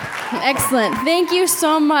Excellent. Thank you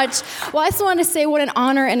so much. Well, I just wanted to say what an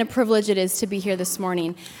honor and a privilege it is to be here this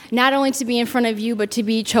morning. Not only to be in front of you, but to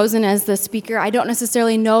be chosen as the speaker. I don't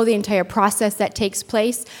necessarily know the entire process that takes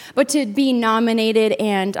place, but to be nominated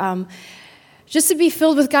and just to be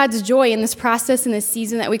filled with God's joy in this process, in this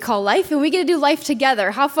season that we call life, and we get to do life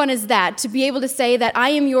together. How fun is that? To be able to say that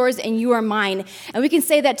I am yours and you are mine, and we can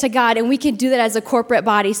say that to God, and we can do that as a corporate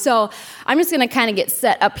body. So I'm just going to kind of get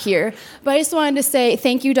set up here, but I just wanted to say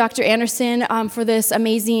thank you, Dr. Anderson, for this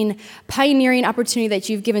amazing pioneering opportunity that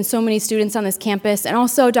you've given so many students on this campus, and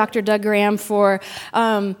also Dr. Doug Graham for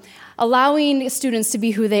allowing students to be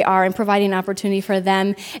who they are and providing an opportunity for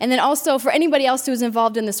them. And then also for anybody else who is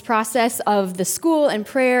involved in this process of the school and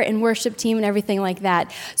prayer and worship team and everything like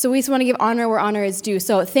that. So we just want to give honor where honor is due.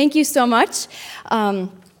 So thank you so much. I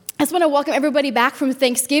just want to welcome everybody back from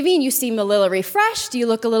Thanksgiving. You seem a little refreshed. You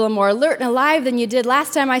look a little more alert and alive than you did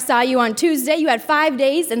last time I saw you on Tuesday. You had 5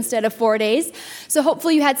 days instead of 4 days. So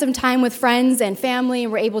hopefully you had some time with friends and family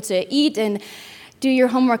and were able to eat and do your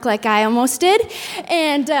homework like I almost did.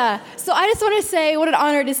 And so I just want to say what an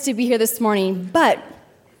honor it is to be here this morning. But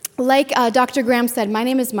like Dr. Graham said, my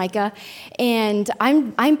name is Micah, and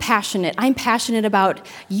I'm passionate. I'm passionate about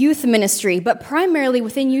youth ministry, but primarily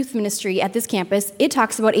within youth ministry at this campus, it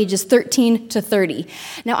talks about ages 13 to 30.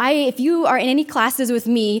 Now, if you are in any classes with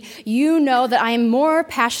me, you know that I am more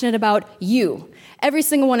passionate about you. Every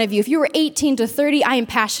single one of you. If you were 18 to 30, I am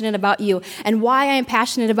passionate about you. And why I am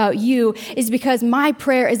passionate about you is because my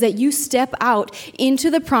prayer is that you step out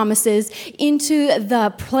into the promises, into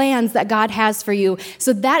the plans that God has for you.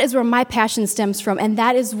 So that is where my passion stems from. And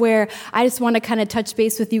that is where I just want to kind of touch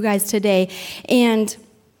base with you guys today. And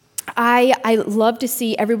I love to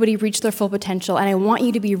see everybody reach their full potential, and I want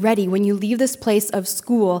you to be ready when you leave this place of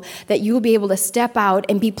school that you will be able to step out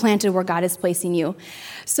and be planted where God is placing you.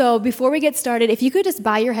 So before we get started, if you could just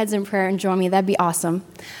bow your heads in prayer and join me, that'd be awesome.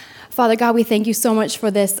 Father God, we thank you so much for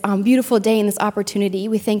this beautiful day and this opportunity.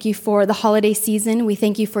 We thank you for the holiday season. We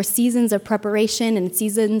thank you for seasons of preparation and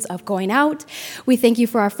seasons of going out. We thank you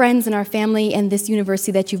for our friends and our family and this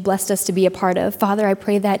university that you've blessed us to be a part of. Father, I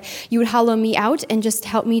pray that you would hollow me out and just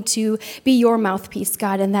help me to be your mouthpiece,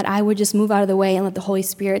 God, and that I would just move out of the way and let the Holy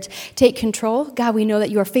Spirit take control. God, we know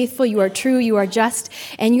that you are faithful, you are true, you are just,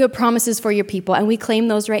 and you have promises for your people. And we claim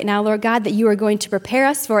those right now, Lord God, that you are going to prepare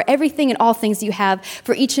us for everything and all things you have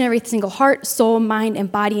for each and every single heart, soul, mind,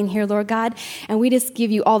 and body in here, Lord God. And we just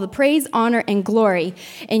give you all the praise, honor, and glory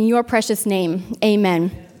in your precious name.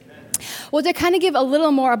 Amen. Well, to kind of give a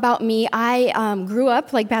little more about me, I grew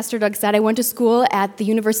up, like Pastor Doug said, I went to school at the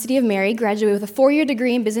University of Mary, graduated with a 4-year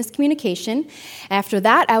degree in business communication. After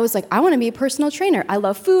that, I was like, I want to be a personal trainer. I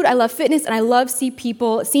love food, I love fitness, and I love seeing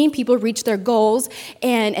people reach their goals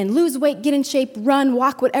and lose weight, get in shape, run,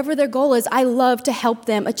 walk, whatever their goal is. I love to help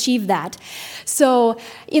them achieve that. So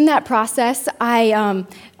in that process, I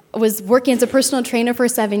was working as a personal trainer for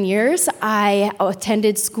 7 years. I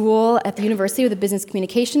attended school at the university with a business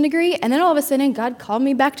communication degree, and then all of a sudden, God called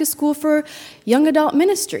me back to school for young adult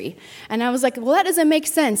ministry. And I was like, well, that doesn't make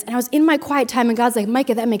sense. And I was in my quiet time, and God's like,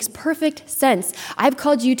 Micah, that makes perfect sense. I've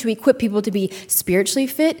called you to equip people to be spiritually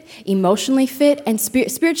fit, emotionally fit, and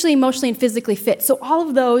spiritually, emotionally, and physically fit. So all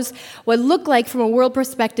of those, what look like from a world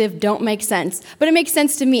perspective, don't make sense. But it makes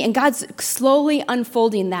sense to me, and God's slowly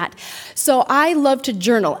unfolding that. So I love to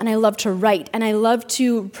journal, and I love to write, and I love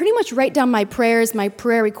to pretty much write down my prayers, my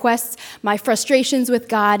prayer requests, my frustrations with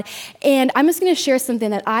God. And I'm just going to share something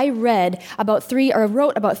that I wrote about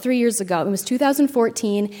 3 years ago. It was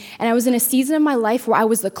 2014, and I was in a season of my life where I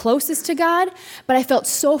was the closest to God, but I felt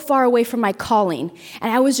so far away from my calling,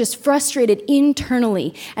 and I was just frustrated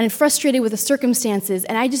internally and frustrated with the circumstances,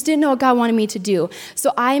 and I just didn't know what God wanted me to do.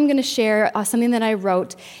 So I am going to share something that I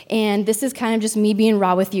wrote, and this is kind of just me being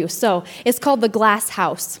raw with you. So it's called The Glass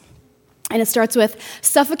House. And it starts with,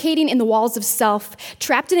 suffocating in the walls of self,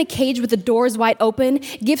 trapped in a cage with the doors wide open,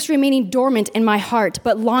 gifts remaining dormant in my heart,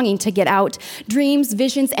 but longing to get out. Dreams,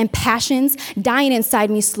 visions, and passions dying inside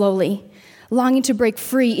me slowly, longing to break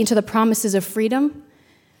free into the promises of freedom,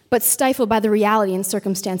 but stifled by the reality and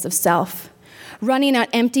circumstance of self. Running out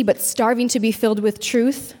empty, but starving to be filled with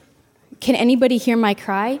truth. Can anybody hear my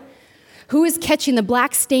cry? Who is catching the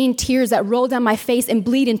black stained tears that roll down my face and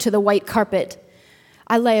bleed into the white carpet?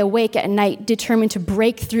 I lay awake at night, determined to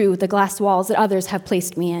break through the glass walls that others have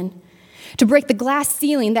placed me in, to break the glass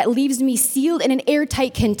ceiling that leaves me sealed in an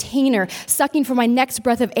airtight container, sucking for my next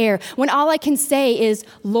breath of air, when all I can say is,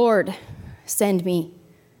 Lord, send me.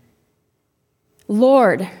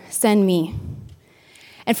 Lord, send me.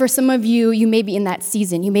 And for some of you, you may be in that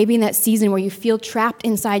season. You may be in that season where you feel trapped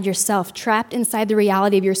inside yourself, trapped inside the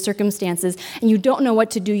reality of your circumstances, and you don't know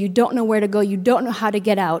what to do, you don't know where to go, you don't know how to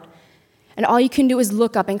get out. And all you can do is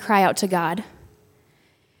look up and cry out to God.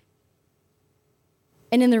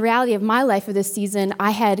 And in the reality of my life of this season,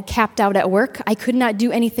 I had capped out at work. I could not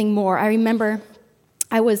do anything more. I remember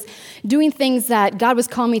I was doing things that God was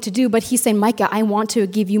calling me to do, but He's saying, Micah, I want to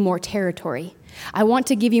give you more territory. I want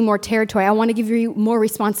to give you more territory. I want to give you more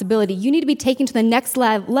responsibility. You need to be taken to the next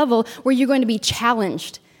level where you're going to be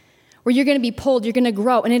challenged, where you're going to be pulled, you're going to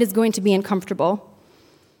grow, and it is going to be uncomfortable.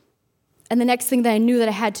 And the next thing that I knew that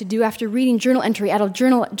I had to do after reading journal entry,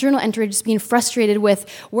 just being frustrated with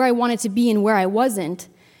where I wanted to be and where I wasn't,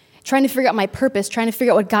 trying to figure out my purpose, trying to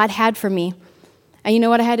figure out what God had for me. And you know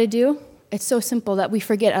what I had to do? It's so simple that we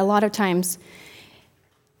forget a lot of times.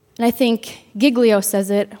 And I think Giglio says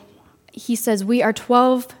it. He says we are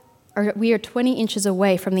 20 inches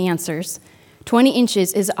away from the answers. 20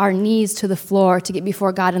 inches is our knees to the floor to get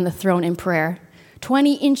before God in the throne in prayer.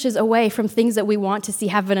 20 inches away from things that we want to see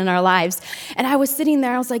happen in our lives. And I was sitting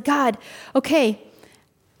there, I was like, God, okay,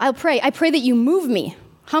 I'll pray. I pray that you move me.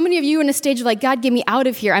 How many of you in a stage of like, God, get me out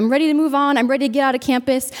of here. I'm ready to move on. I'm ready to get out of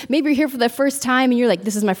campus. Maybe you're here for the first time and you're like,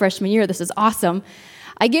 this is my freshman year. This is awesome.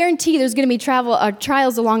 I guarantee there's going to be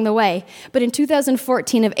trials along the way. But in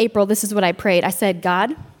 2014 of April, this is what I prayed. I said,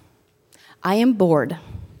 God, I am bored.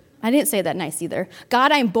 I didn't say that nice either.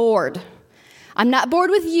 God, I'm bored. I'm not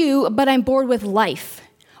bored with you, but I'm bored with life.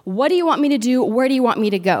 What do you want me to do? Where do you want me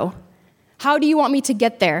to go? How do you want me to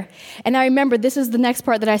get there? And I remember this is the next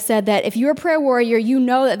part that I said, that if you're a prayer warrior, you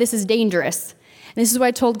know that this is dangerous. And this is what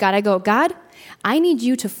I told God. I go, God, I need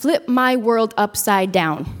you to flip my world upside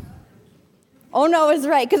down. Oh, no, it was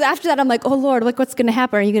right. Because after that, I'm like, oh, Lord, look what's going to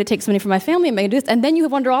happen. Are you going to take somebody from my family? Am I going to do this? And then you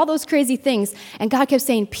wonder all those crazy things. And God kept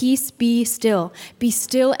saying, peace, be still. Be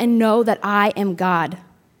still and know that I am God.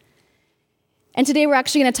 And today we're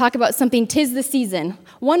actually going to talk about something, 'tis the season.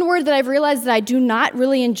 One word that I've realized that I do not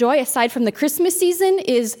really enjoy, aside from the Christmas season,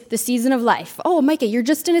 is the season of life. Oh, Micah, you're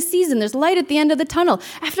just in a season. There's light at the end of the tunnel.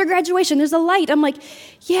 After graduation, there's a light. I'm like,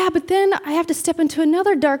 yeah, but then I have to step into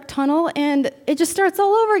another dark tunnel, and it just starts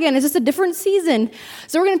all over again. It's just a different season.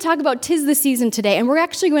 So we're going to talk about 'tis the season today, and we're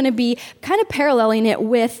actually going to be kind of paralleling it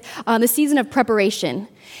with the season of preparation.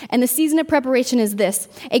 And the season of preparation is this.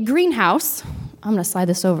 A greenhouse, I'm going to slide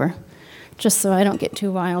this over, just so I don't get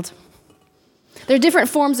too wild. There are different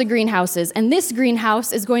forms of greenhouses, and this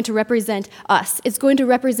greenhouse is going to represent us. It's going to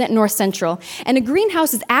represent North Central. And a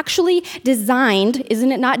greenhouse is actually designed,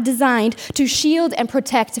 isn't it not designed, to shield and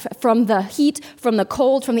protect from the heat, from the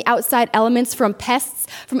cold, from the outside elements, from pests,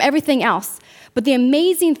 from everything else. But the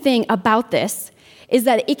amazing thing about this is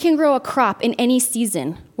that it can grow a crop in any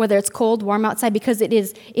season, whether it's cold, warm outside, because it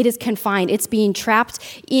is confined. It's being trapped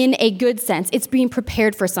in a good sense. It's being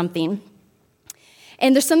prepared for something.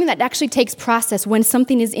 And there's something that actually takes process when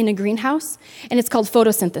something is in a greenhouse, and it's called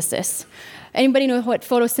photosynthesis. Anybody know what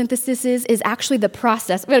photosynthesis is? Is actually the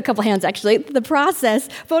process. We had a couple hands, actually.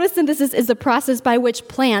 Photosynthesis is the process by which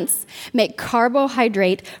plants make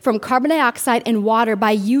carbohydrate from carbon dioxide and water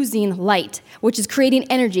by using light, which is creating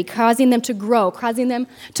energy, causing them to grow, causing them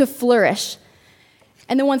to flourish.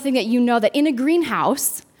 And the one thing that you know that in a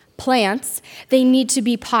greenhouse, plants, they need to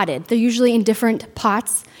be potted. They're usually in different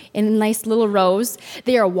pots in nice little rows.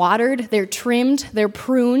 They are watered, they're trimmed, they're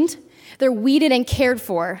pruned, they're weeded and cared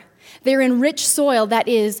for. They're in rich soil that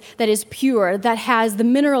is pure, that has the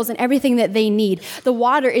minerals and everything that they need. The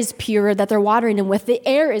water is pure that they're watering them with. The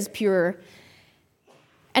air is pure.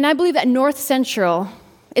 And I believe that North Central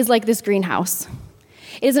is like this greenhouse.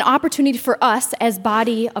 It is an opportunity for us as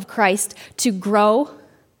body of Christ to grow,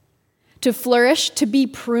 to flourish, to be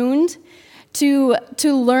pruned, to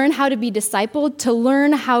learn how to be discipled, to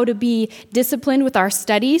learn how to be disciplined with our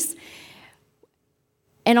studies,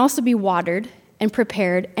 and also be watered and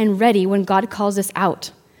prepared and ready when God calls us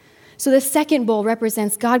out. So the second bowl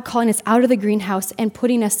represents God calling us out of the greenhouse and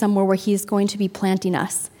putting us somewhere where He's going to be planting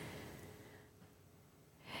us.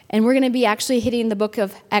 And we're going to be actually hitting the book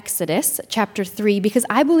of Exodus, chapter 3, because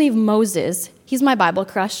I believe Moses, he's my Bible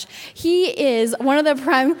crush. He is one of the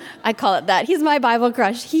prime, I call it that. He's my Bible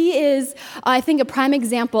crush. He is, I think, a prime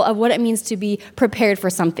example of what it means to be prepared for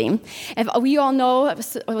something. If we all know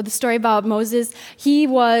the story about Moses, he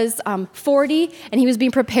was 40, and he was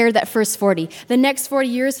being prepared that first 40. The next 40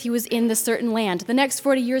 years, he was in the certain land. The next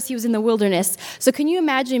 40 years, he was in the wilderness. So can you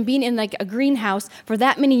imagine being in like a greenhouse for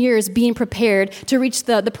that many years, being prepared to reach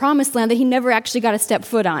the promised land that he never actually got to step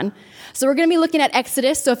foot on? So we're going to be looking at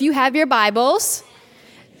Exodus. So if you have your Bibles,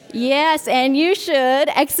 Yes, and you should.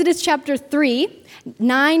 Exodus chapter 3,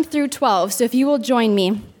 9 through 12. So if you will join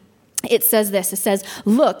me, it says this. It says,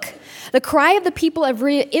 "Look, the cry of the people of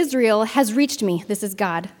Israel has reached me." This is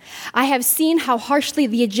God. "I have seen how harshly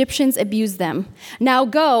the Egyptians abuse them. Now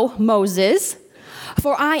go, Moses,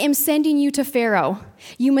 for I am sending you to Pharaoh.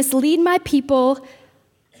 You must lead my people,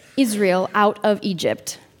 Israel, out of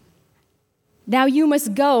Egypt." Now you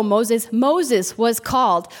must go, Moses. Moses was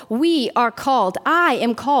called. We are called. I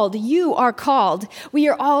am called. You are called. We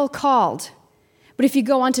are all called. But if you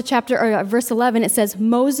go on to verse 11, it says,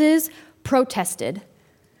 Moses protested.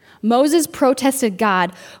 Moses protested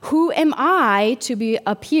God. "Who am I to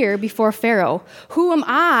appear before Pharaoh? Who am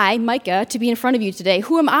I, Micah, to be in front of you today?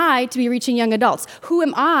 Who am I to be reaching young adults? Who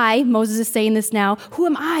am I," Moses is saying this now, "who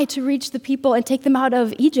am I to reach the people and take them out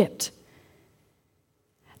of Egypt?"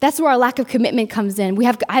 That's where our lack of commitment comes in.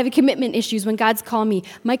 I have commitment issues when God's calling me,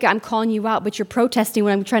 "Micah, I'm calling you out, but you're protesting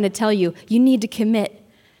what I'm trying to tell you. You need to commit."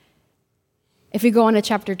 If we go on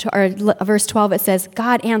to verse 12, it says,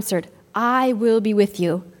 God answered, "I will be with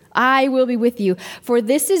you. I will be with you. For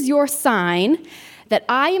this is your sign that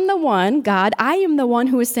I am the one, God, I am the one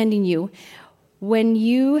who is sending you. When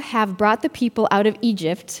you have brought the people out of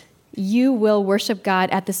Egypt, you will worship God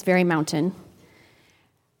at this very mountain."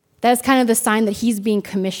 That is kind of the sign that he's being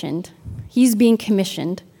commissioned. He's being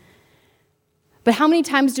commissioned. But how many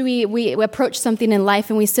times do we approach something in life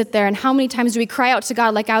and we sit there, and how many times do we cry out to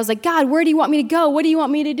God like I was like, "God, where do you want me to go? What do you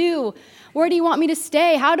want me to do? Where do you want me to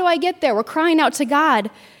stay? How do I get there?" We're crying out to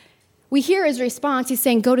God. We hear his response. He's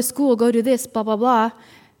saying, "Go to school, go do this, blah, blah, blah."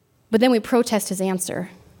 But then we protest his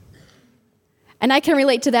answer. And I can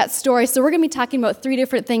relate to that story. So we're going to be talking about 3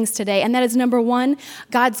 different things today. And that is, number 1,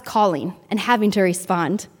 God's calling and having to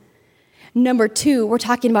respond. Number 2, we're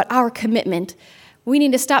talking about our commitment. We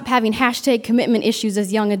need to stop having #commitment issues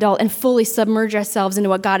as young adult and fully submerge ourselves into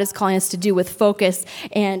what God is calling us to do with focus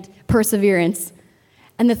and perseverance.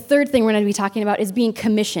 And the third thing we're going to be talking about is being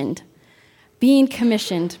commissioned. Being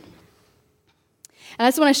commissioned. And I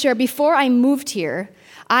just want to share, before I moved here,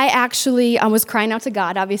 I actually was crying out to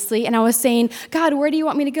God, obviously, and I was saying, "God, where do you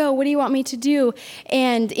want me to go? What do you want me to do?"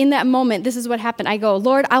 And in that moment, this is what happened. I go,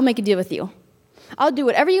 "Lord, I'll make a deal with you. I'll do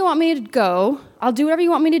whatever you want me to go. I'll do whatever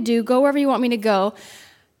you want me to do, go wherever you want me to go."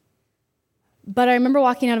 But I remember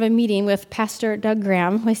walking out of a meeting with Pastor Doug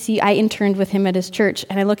Graham. I interned with him at his church,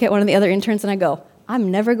 and I look at one of the other interns and I go,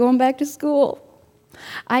 "I'm never going back to school.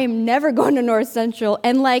 I am never going to North Central.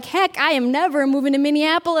 And like heck, I am never moving to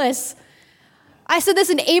Minneapolis." I said this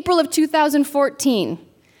in April of 2014.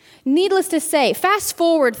 Needless to say, fast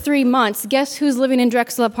forward 3 months, guess who's living in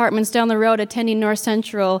Drexel Apartments down the road, attending North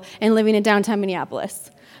Central and living in downtown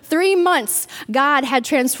Minneapolis? 3 months, God had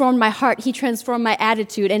transformed my heart. He transformed my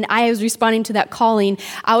attitude, and I was responding to that calling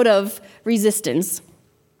out of resistance.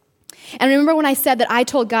 And I remember when I said that I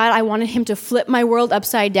told God I wanted him to flip my world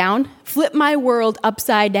upside down. Flip my world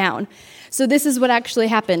upside down. So this is what actually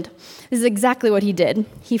happened. This is exactly what he did.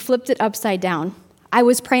 He flipped it upside down. I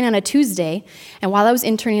was praying on a Tuesday, and while I was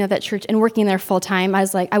interning at that church and working there full time,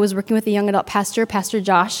 I was working with a young adult pastor, Pastor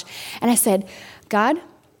Josh, and I said, "God,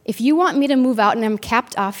 if you want me to move out and I'm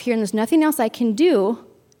capped off here and there's nothing else I can do,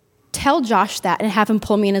 tell Josh that and have him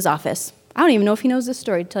pull me in his office." I don't even know if he knows this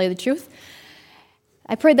story, to tell you the truth.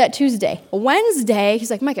 I prayed that Tuesday. Wednesday, he's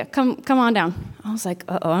like, "Micah, come on down." I was like,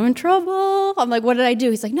 "Uh-oh, I'm in trouble." I'm like, "What did I do?"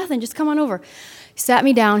 He's like, "Nothing, just come on over." He sat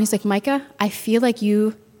me down. He's like, "Micah, I feel like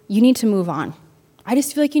you need to move on. I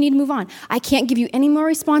just feel like you need to move on. I can't give you any more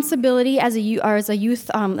responsibility as a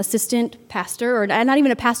youth assistant pastor, or not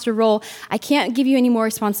even a pastor role. I can't give you any more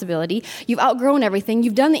responsibility. You've outgrown everything.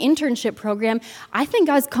 You've done the internship program. I think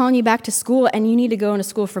God's calling you back to school, and you need to go into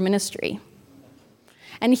school for ministry."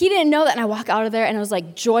 And he didn't know that, and I walk out of there, and I was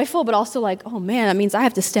like joyful, but also like, oh man, that means I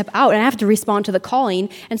have to step out, and I have to respond to the calling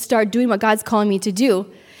and start doing what God's calling me to do.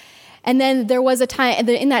 And then there was a time,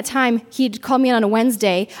 in that time, he'd called me on a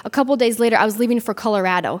Wednesday. A couple days later, I was leaving for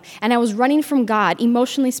Colorado, and I was running from God,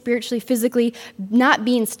 emotionally, spiritually, physically, not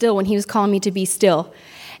being still when he was calling me to be still.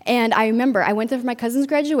 And I remember I went there for my cousin's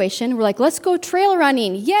graduation. We're like, "Let's go trail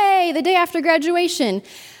running. Yay, the day after graduation."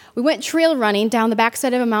 We went trail running down the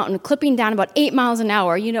backside of a mountain, clipping down about 8 miles an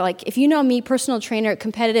hour. You know, like if you know me, personal trainer,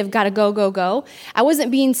 competitive, gotta go, go, go. I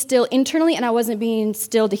wasn't being still internally, and I wasn't being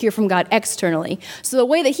still to hear from God externally. So the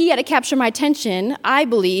way that he had to capture my attention, I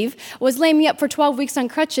believe, was laying me up for 12 weeks on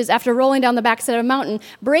crutches after rolling down the backside of a mountain,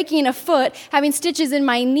 breaking a foot, having stitches in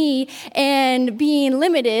my knee, and being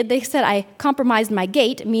limited. They said I compromised my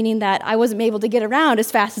gait, meaning that I wasn't able to get around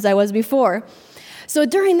as fast as I was before. So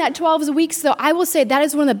during that 12 weeks, though, I will say that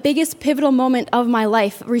is one of the biggest pivotal moments of my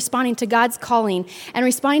life, responding to God's calling. And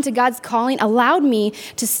responding to God's calling allowed me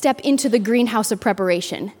to step into the greenhouse of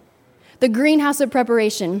preparation. The greenhouse of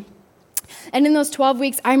preparation. And in those 12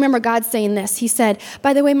 weeks, I remember God saying this. He said,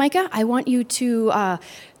 by the way, Micah, I want you to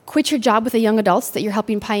quit your job with the young adults that you're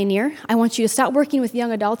helping pioneer. I want you to start working with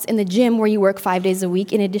young adults in the gym where you work 5 days a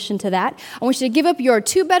week. In addition to that, I want you to give up your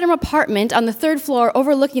 2-bedroom apartment on the 3rd floor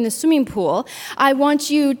overlooking the swimming pool. I want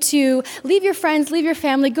you to leave your friends, leave your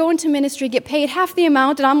family, go into ministry, get paid half the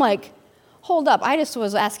amount. And I'm like, hold up, I just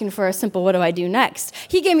was asking for a simple, what do I do next?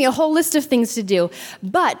 He gave me a whole list of things to do.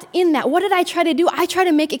 But in that, what did I try to do? I tried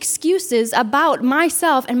to make excuses about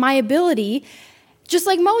myself and my ability, just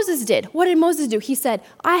like Moses did. What did Moses do? He said,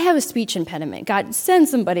 I have a speech impediment. God, send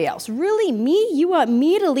somebody else. Really? Me? You want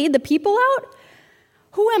me to lead the people out?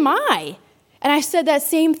 Who am I? And I said that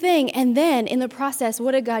same thing. And then in the process,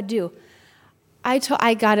 what did God do?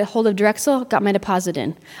 I got a hold of Drexel, got my deposit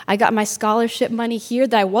in. I got my scholarship money here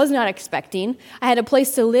that I was not expecting. I had a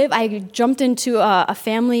place to live. I jumped into a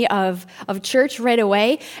family of church right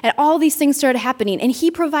away, and all these things started happening. And he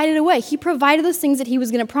provided a way. He provided those things that he was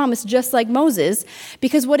going to promise, just like Moses.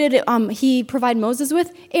 Because what did he provide Moses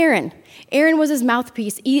with? Aaron. Aaron was his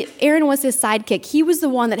mouthpiece. Aaron was his sidekick. He was the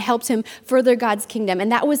one that helped him further God's kingdom.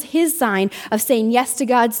 And that was his sign of saying yes to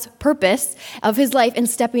God's purpose of his life and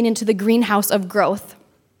stepping into the greenhouse of growth.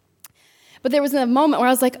 But there was a moment where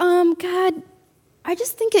I was like, God, I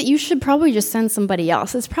just think that you should probably just send somebody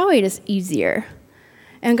else. It's probably just easier.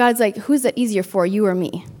 And God's like, who's that easier for, you or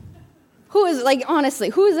me? Honestly,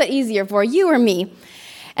 who is that easier for, you or me?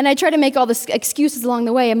 And I tried to make all the excuses along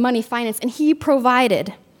the way of money, finance, and he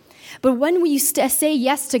provided. But when we say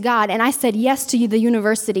yes to God, and I said yes to the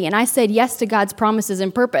university, and I said yes to God's promises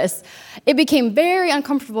and purpose, it became very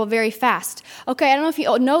uncomfortable very fast. Okay, I don't know if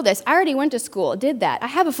you know this. I already went to school, did that. I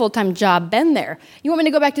have a full-time job, been there. You want me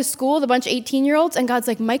to go back to school with a bunch of 18-year-olds? And God's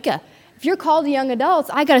like, Micah, if you're called to young adults,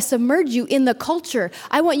 I got to submerge you in the culture.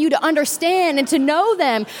 I want you to understand and to know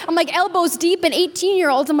them. I'm like elbows deep in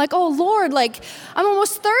 18-year-olds. I'm like, oh, Lord, I'm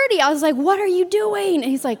almost 30. I was like, what are you doing? And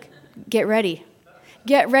he's like, get ready.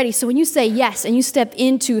 Get ready. So when you say yes and you step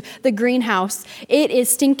into the greenhouse, it is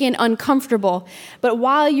stinking uncomfortable. But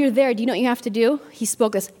while you're there, do you know what you have to do? He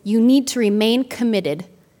spoke this. You need to remain committed.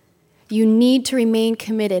 You need to remain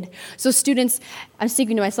committed. So students, I'm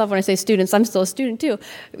speaking to myself when I say students, I'm still a student too.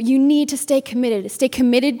 You need to stay committed. Stay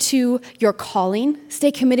committed to your calling.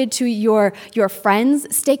 Stay committed to your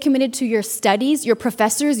friends. Stay committed to your studies, your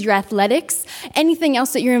professors, your athletics, anything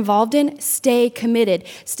else that you're involved in. Stay committed.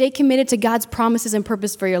 Stay committed to God's promises and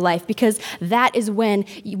purpose for your life, because that is when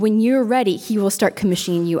you're ready, he will start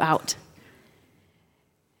commissioning you out.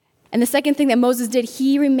 And the second thing that Moses did,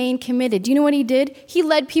 he remained committed. Do you know what he did? He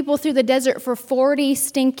led people through the desert for 40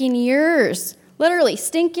 stinking years. Literally,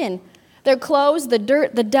 stinking. Their clothes, the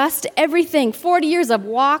dirt, the dust, everything. 40 years of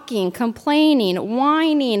walking, complaining,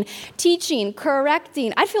 whining, teaching,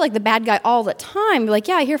 correcting. I feel like the bad guy all the time. Like,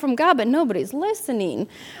 yeah, I hear from God, but nobody's listening.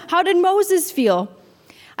 How did Moses feel?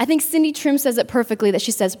 I think Cindy Trim says it perfectly, that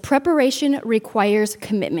she says, preparation requires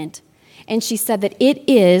commitment. And she said that it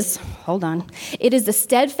is the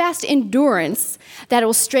steadfast endurance that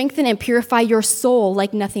will strengthen and purify your soul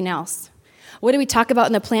like nothing else. What do we talk about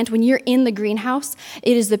in the plant? When you're in the greenhouse,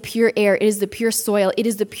 it is the pure air, it is the pure soil, it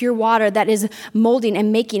is the pure water that is molding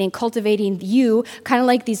and making and cultivating you, kind of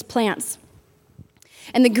like these plants.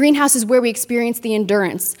 And the greenhouse is where we experience the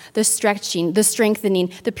endurance, the stretching, the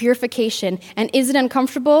strengthening, the purification. And is it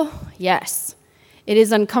uncomfortable? Yes, it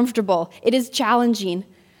is uncomfortable. It is challenging.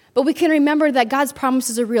 But we can remember that God's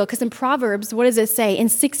promises are real, because in Proverbs, what does it say? In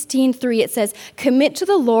 16:3, it says, commit to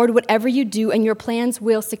the Lord whatever you do, and your plans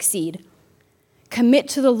will succeed. Commit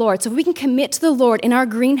to the Lord. So if we can commit to the Lord in our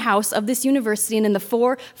greenhouse of this university, and in the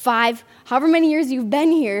 4, 5, however many years you've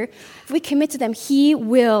been here, if we commit to them, he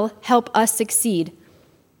will help us succeed.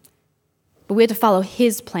 But we have to follow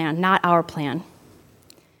his plan, not our plan.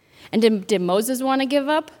 And did Moses want to give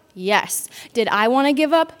up? Yes. Did I want to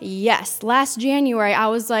give up? Yes. Last January, I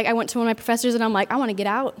went to one of my professors and I'm like, I want to get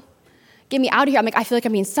out. Get me out of here. I'm like, I feel like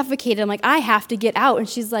I'm being suffocated. I'm like, I have to get out. And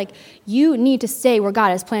she's like, you need to stay where God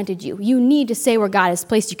has planted you. You need to stay where God has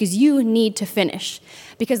placed you, because you need to finish.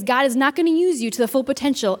 Because God is not going to use you to the full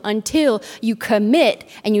potential until you commit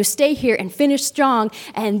and you stay here and finish strong,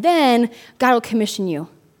 and then God will commission you.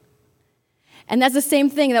 And that's the same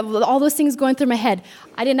thing, that all those things going through my head.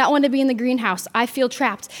 I did not want to be in the greenhouse. I feel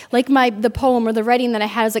trapped. Like the poem or the writing that I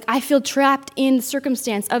had is like, I feel trapped in the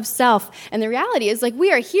circumstance of self. And the reality is, like, we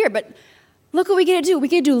are here, but Look what we get to do. We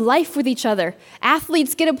get to do life with each other.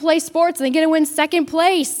 Athletes get to play sports and they get to win second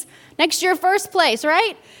place. Next year, first place,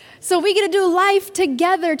 right? So we get to do life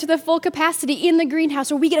together to the full capacity in the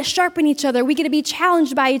greenhouse where we get to sharpen each other. We get to be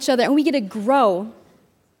challenged by each other and we get to grow.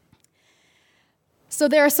 So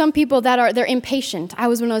there are some people they're impatient. I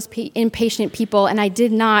was one of those impatient people, and I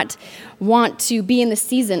did not want to be in the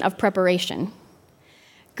season of preparation.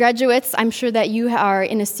 Graduates, I'm sure that you are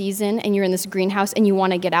in a season and you're in this greenhouse and you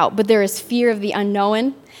want to get out, but there is fear of the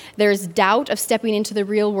unknown. There is doubt of stepping into the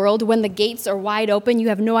real world. When the gates are wide open, you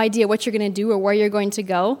have no idea what you're going to do or where you're going to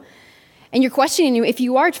go. And you're questioning if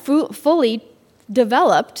you are fully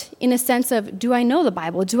developed in a sense of, do I know the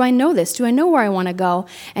Bible? Do I know this? Do I know where I want to go?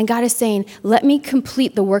 And God is saying, let me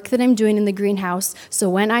complete the work that I'm doing in the greenhouse, so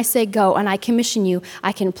when I say go and I commission you,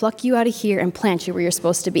 I can pluck you out of here and plant you where you're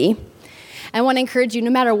supposed to be. I want to encourage you,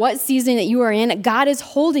 no matter what season that you are in, God is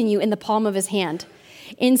holding you in the palm of his hand.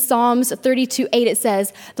 In Psalms 32:8, it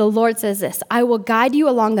says, the Lord says this, I will guide you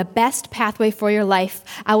along the best pathway for your life.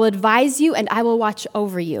 I will advise you and I will watch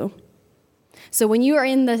over you. So when you are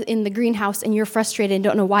in the greenhouse and you're frustrated and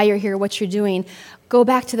don't know why you're here, what you're doing, go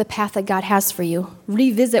back to the path that God has for you.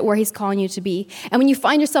 Revisit where he's calling you to be. And when you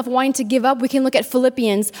find yourself wanting to give up, we can look at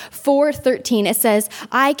Philippians 4:13. It says,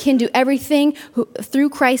 I can do everything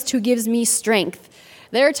through Christ who gives me strength.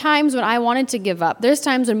 There are times when I wanted to give up. There's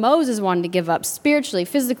times when Moses wanted to give up spiritually,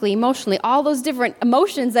 physically, emotionally, all those different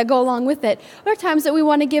emotions that go along with it. There are times that we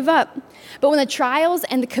want to give up. But when the trials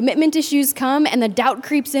and the commitment issues come and the doubt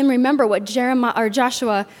creeps in, remember what James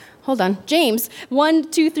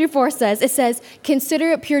 1:2-4 says. It says,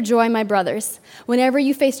 consider it pure joy, my brothers, whenever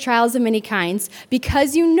you face trials of many kinds,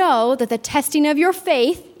 because you know that the testing of your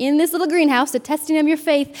faith in this little greenhouse, the testing of your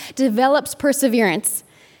faith develops perseverance.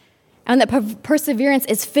 And that perseverance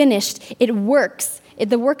is finished. It works,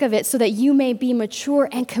 the work of it, so that you may be mature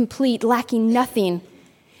and complete, lacking nothing.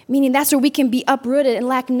 Meaning that's where we can be uprooted and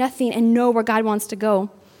lack nothing and know where God wants to go.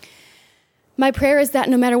 My prayer is that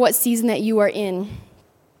no matter what season that you are in,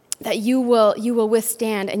 that you will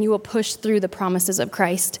withstand and you will push through the promises of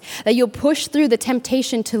Christ, that you'll push through the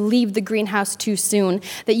temptation to leave the greenhouse too soon,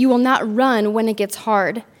 that you will not run when it gets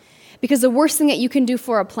hard. Because the worst thing that you can do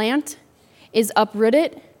for a plant is uproot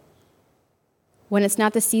it when it's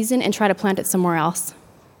not the season and try to plant it somewhere else.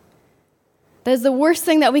 That is the worst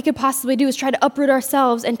thing that we could possibly do, is try to uproot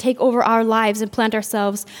ourselves and take over our lives and plant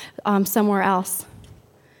ourselves somewhere else.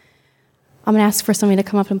 I'm going to ask for somebody to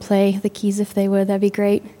come up and play the keys if they would. That'd be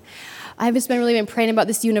great. I've just really been praying about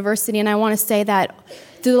this university, and I want to say that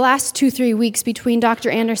through the last 2-3 weeks between Dr.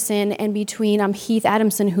 Anderson and between Heath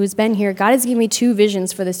Adamson, who's been here, God has given me 2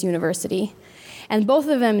 visions for this university. And both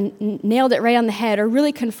of them nailed it right on the head, or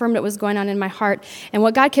really confirmed what was going on in my heart. And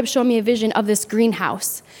what God kept showing me a vision of this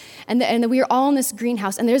greenhouse. And that we are all in this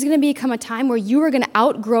greenhouse. And there's going to become a time where you are going to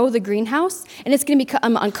outgrow the greenhouse. And it's going to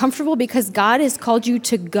become uncomfortable because God has called you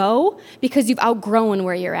to go because you've outgrown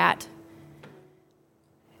where you're at.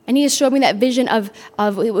 And he has showed me that vision of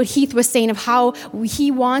what Heath was saying, of how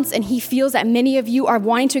he wants and he feels that many of you are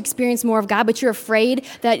wanting to experience more of God, but you're afraid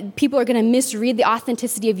that people are going to misread the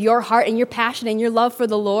authenticity of your heart and your passion and your love for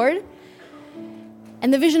the Lord.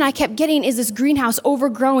 And the vision I kept getting is this greenhouse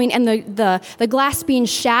overgrowing and the glass being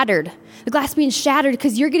shattered. The glass being shattered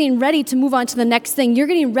because you're getting ready to move on to the next thing. You're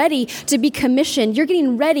getting ready to be commissioned. You're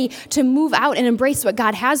getting ready to move out and embrace what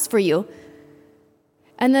God has for you.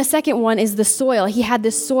 And the second one is the soil. He had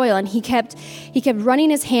this soil, and he kept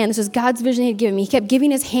running his hand. This was God's vision he had given me. He kept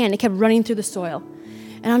giving his hand. It kept running through the soil.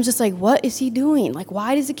 And I'm just like, what is he doing? Like,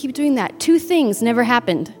 why does he keep doing that? 2 things never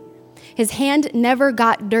happened. His hand never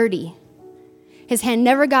got dirty. His hand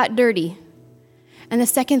never got dirty. And the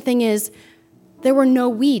second thing is, there were no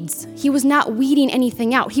weeds. He was not weeding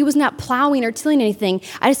anything out. He was not plowing or tilling anything.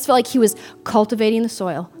 I just felt like he was cultivating the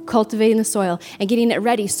soil, and getting it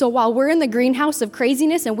ready. So while we're in the greenhouse of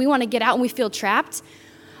craziness and we want to get out and we feel trapped,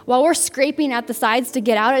 while we're scraping at the sides to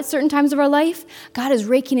get out at certain times of our life, God is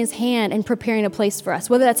raking his hand and preparing a place for us,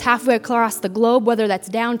 whether that's halfway across the globe, whether that's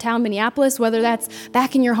downtown Minneapolis, whether that's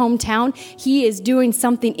back in your hometown. He is doing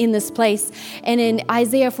something in this place. And in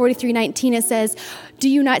Isaiah 43:19, it says, do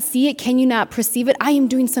you not see it? Can you not perceive it? I am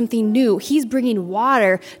doing something new. He's bringing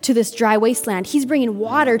water to this dry wasteland. He's bringing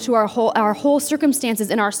water to our whole circumstances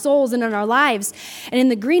in our souls and in our lives. And in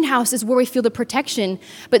the greenhouse is where we feel the protection.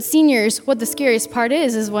 But seniors, what the scariest part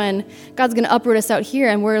is when God's going to uproot us out here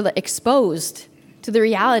and we're exposed to the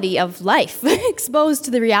reality of life, exposed to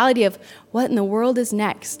the reality of what in the world is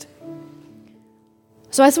next.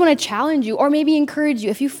 So I just want to challenge you, or maybe encourage you,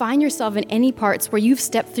 if you find yourself in any parts where you've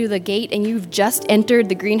stepped through the gate and you've just entered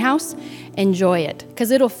the greenhouse, enjoy it,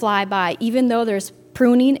 because it'll fly by. Even though there's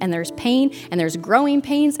pruning and there's pain and there's growing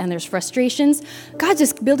pains and there's frustrations. God's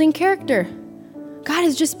just building character. God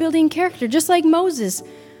is just building character, just like Moses.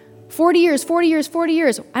 40 years.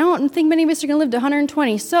 I don't think many of us are going to live to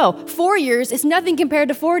 120. So 4 years is nothing compared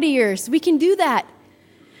to 40 years. We can do that.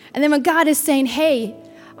 And then when God is saying, hey,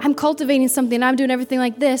 I'm cultivating something, I'm doing everything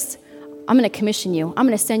like this, I'm going to commission you. I'm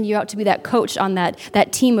going to send you out to be that coach on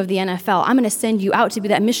that team of the NFL. I'm going to send you out to be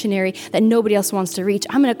that missionary that nobody else wants to reach.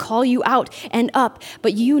 I'm going to call you out and up,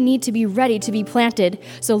 but you need to be ready to be planted.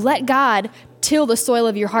 So let God till the soil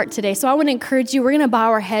of your heart today. So I want to encourage you, we're going to bow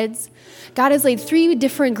our heads. God has laid 3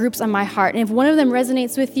 different groups on my heart, and if one of them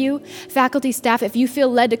resonates with you, faculty, staff, if you feel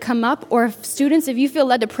led to come up, or if students, if you feel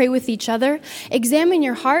led to pray with each other, examine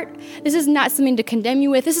your heart. This is not something to condemn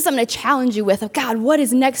you with. This is something to challenge you with. Oh, God, what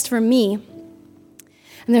is next for me?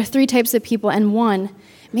 And there are 3 types of people, and one,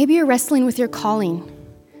 maybe you're wrestling with your calling.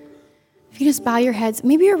 If you just bow your heads,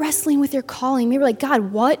 maybe you're wrestling with your calling. Maybe you're like,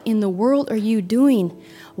 God, what in the world are you doing?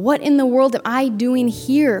 What in the world am I doing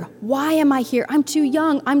here? Why am I here? I'm too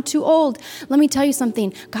young. I'm too old. Let me tell you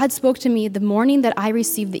something. God spoke to me the morning that I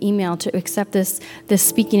received the email to accept this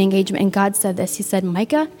speaking engagement, and God said this. He said,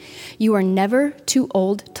 Micah, you are never too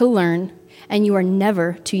old to learn, and you are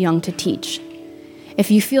never too young to teach. If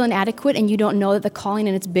you feel inadequate and you don't know that the calling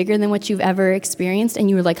and it's bigger than what you've ever experienced, and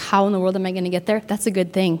you were like, how in the world am I going to get there? That's a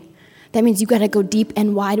good thing. That means you got to go deep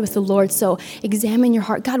and wide with the Lord. So examine your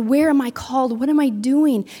heart. God, where am I called? What am I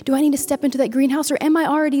doing? Do I need to step into that greenhouse, or am I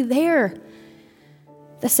already there?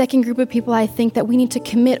 The second group of people, I think that we need to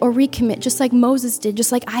commit or recommit, just like Moses did,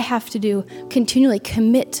 just like I have to do, continually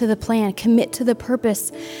commit to the plan, commit to the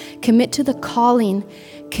purpose, commit to the calling,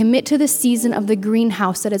 commit to the season of the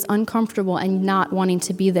greenhouse that is uncomfortable and not wanting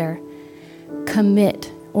to be there.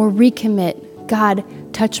 Commit or recommit. God,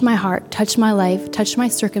 touch my heart, touch my life, touch my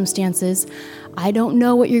circumstances. I don't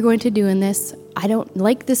know what you're going to do in this. I don't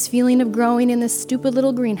like this feeling of growing in this stupid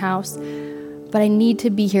little greenhouse, but I need to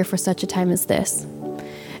be here for such a time as this.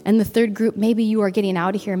 And the third group, maybe you are getting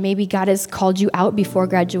out of here. Maybe God has called you out before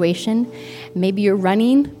graduation. Maybe you're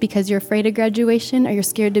running because you're afraid of graduation, or you're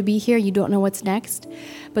scared to be here. You don't know what's next.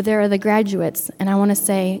 But there are the graduates. And I want to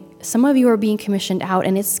say, some of you are being commissioned out,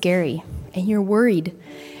 and it's scary, and you're worried,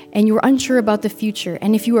 and you're unsure about the future.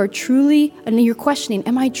 And if you are truly, and you're questioning,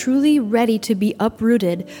 am I truly ready to be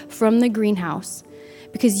uprooted from the greenhouse?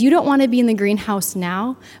 Because you don't want to be in the greenhouse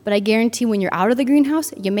now, but I guarantee when you're out of the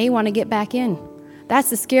greenhouse, you may want to get back in. That's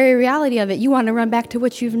the scary reality of it. You want to run back to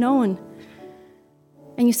what you've known.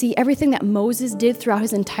 And you see, everything that Moses did throughout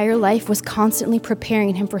his entire life was constantly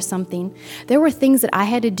preparing him for something. There were things that I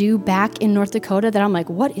had to do back in North Dakota that I'm like,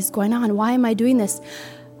 what is going on? Why am I doing this?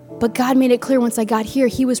 But God made it clear once I got here,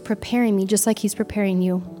 he was preparing me just like he's preparing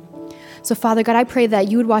you. So Father God, I pray that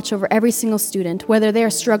you would watch over every single student, whether they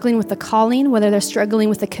are struggling with the calling, whether they're struggling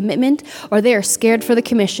with the commitment, or they are scared for the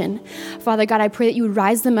commission. Father God, I pray that you would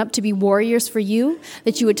rise them up to be warriors for you,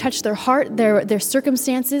 that you would touch their heart, their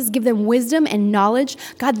circumstances, give them wisdom and knowledge.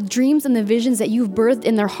 God, the dreams and the visions that you've birthed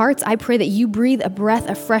in their hearts, I pray that you breathe a breath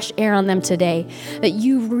of fresh air on them today, that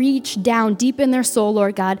you reach down deep in their soul,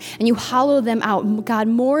 Lord God, and you hollow them out. God,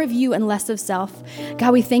 more of you and less of self.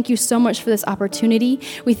 God, we thank you so much for this opportunity.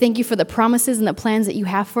 We thank you for the promises and the plans that you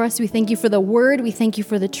have for us. We thank you for the word. We thank you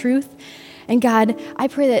for the truth. And God, I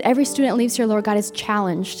pray that every student leaves here, Lord God, is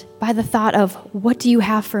challenged by the thought of, what do you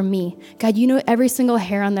have for me? God, you know every single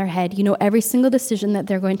hair on their head. You know every single decision that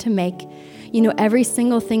they're going to make. You know every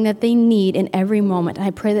single thing that they need in every moment. And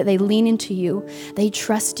I pray that they lean into you. They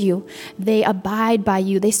trust you. They abide by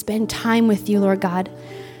you. They spend time with you, Lord God.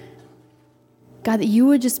 God, that you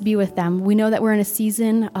would just be with them. We know that we're in a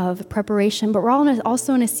season of preparation, but we're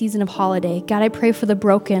also in a season of holiday. God, I pray for the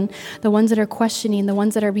broken, the ones that are questioning, the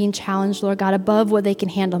ones that are being challenged, Lord God, above what they can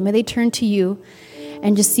handle. May they turn to you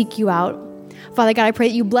and just seek you out. Father God, I pray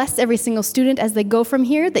that you bless every single student as they go from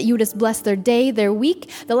here, that you would just bless their day, their week,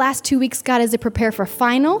 the last 2 weeks, God, as they prepare for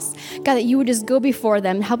finals. God, that you would just go before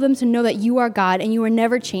them, help them to know that you are God and you are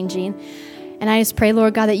never changing. And I just pray,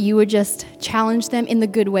 Lord God, that you would just challenge them in the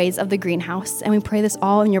good ways of the greenhouse. And we pray this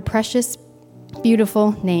all in your precious,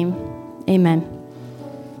 beautiful name. Amen.